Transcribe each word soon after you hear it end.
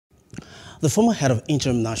The former head of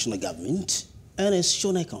Interim national government, Ernest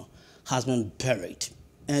Shonekan, has been buried,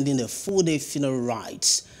 ending the four-day funeral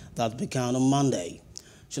rites that began on Monday.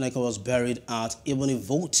 Shonekan was buried at Ebony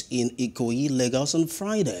Vault in Ikoyi, Lagos on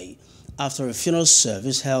Friday after a funeral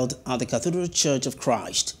service held at the Cathedral Church of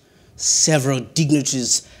Christ. Several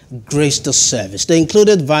dignitaries graced the service. They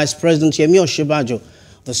included Vice President Yemi Osinbajo,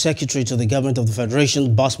 the Secretary to the Government of the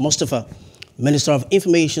Federation, Boss Mustafa, Minister of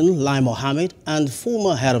Information, Lai Mohammed, and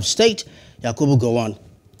former Head of State, Yakubu Gowon.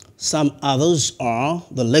 Some others are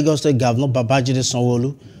the Lagos State Governor, Babajide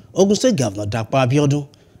Sanwo-Olu, Ogun State Governor, Dapo Abiodun,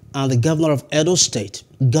 and the Governor of Edo State,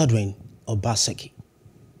 Godwin Obaseki.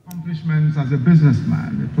 Accomplishments as a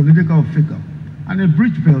businessman, a political figure, and a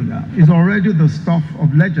bridge builder is already the stuff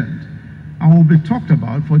of legend and will be talked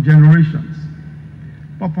about for generations.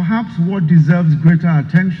 But perhaps what deserves greater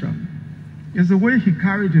attention is the way he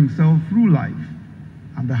carried himself through life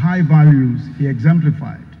and the high values he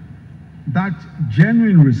exemplified. That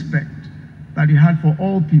genuine respect that he had for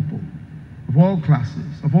all people, of all classes,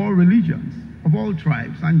 of all religions, of all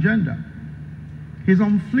tribes and gender. His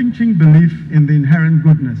unflinching belief in the inherent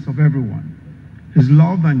goodness of everyone. His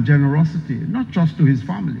love and generosity, not just to his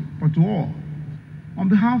family, but to all. On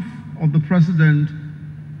behalf of the President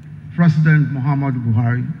Muhammadu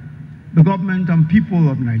Buhari, the government and people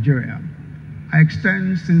of Nigeria, I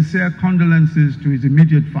extend sincere condolences to his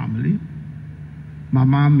immediate family,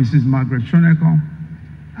 Mama Mrs. Margaret Shonekan,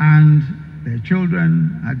 and their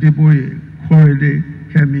children, Adeboye, Korede,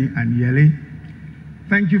 Kemi, and Yele.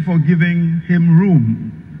 Thank you for giving him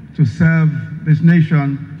room to serve this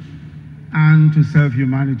nation and to serve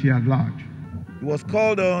humanity at large. He was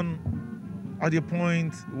called on at a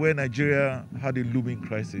point where Nigeria had a looming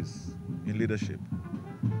crisis in leadership.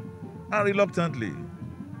 And reluctantly,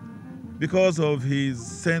 because of his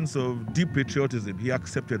sense of deep patriotism, he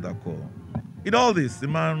accepted that call. In all this, the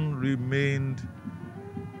man remained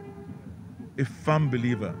a firm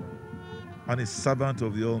believer and a servant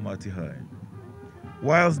of the Almighty High,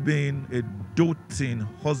 whilst being a doting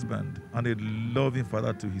husband and a loving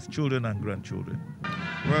father to his children and grandchildren.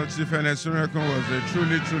 Well, Chief Ernest Shonekan was a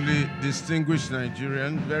truly distinguished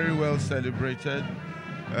Nigerian, very well celebrated,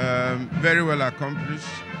 very well accomplished,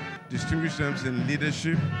 distinguished himself in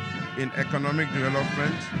leadership, in economic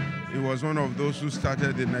development. He was one of those who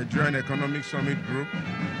started the Nigerian Economic Summit Group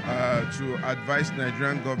to advise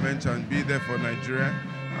Nigerian government and be there for Nigeria.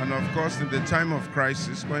 And of course, in the time of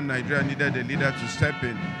crisis, when Nigeria needed a leader to step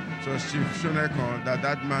in, it was Chief Shonekan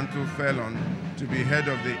that mantle fell on to be head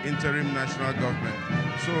of the interim national government.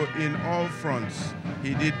 So in all fronts,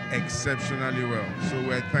 he did exceptionally well. So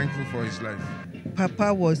we're thankful for his life.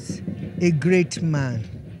 Papa was a great man,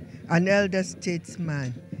 an elder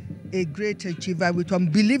statesman, a great achiever with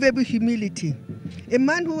unbelievable humility, a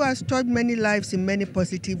man who has touched many lives in many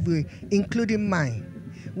positive ways, including mine.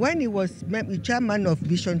 When he was chairman of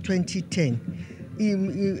Vision 2010,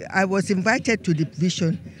 I was invited to the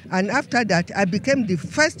Vision, and after that, I became the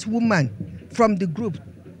first woman from the group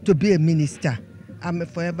to be a minister. I'm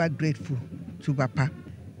forever grateful to Papa.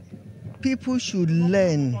 People should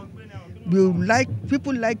learn.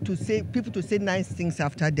 People to say nice things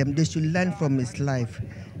after them. They should learn from his life,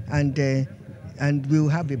 and we'll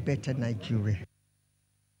have a better Nigeria.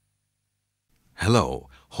 Hello,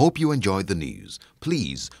 hope you enjoyed the news.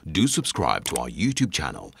 Please do subscribe to our YouTube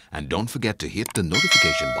channel and don't forget to hit the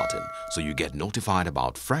notification button so you get notified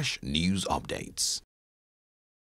about fresh news updates.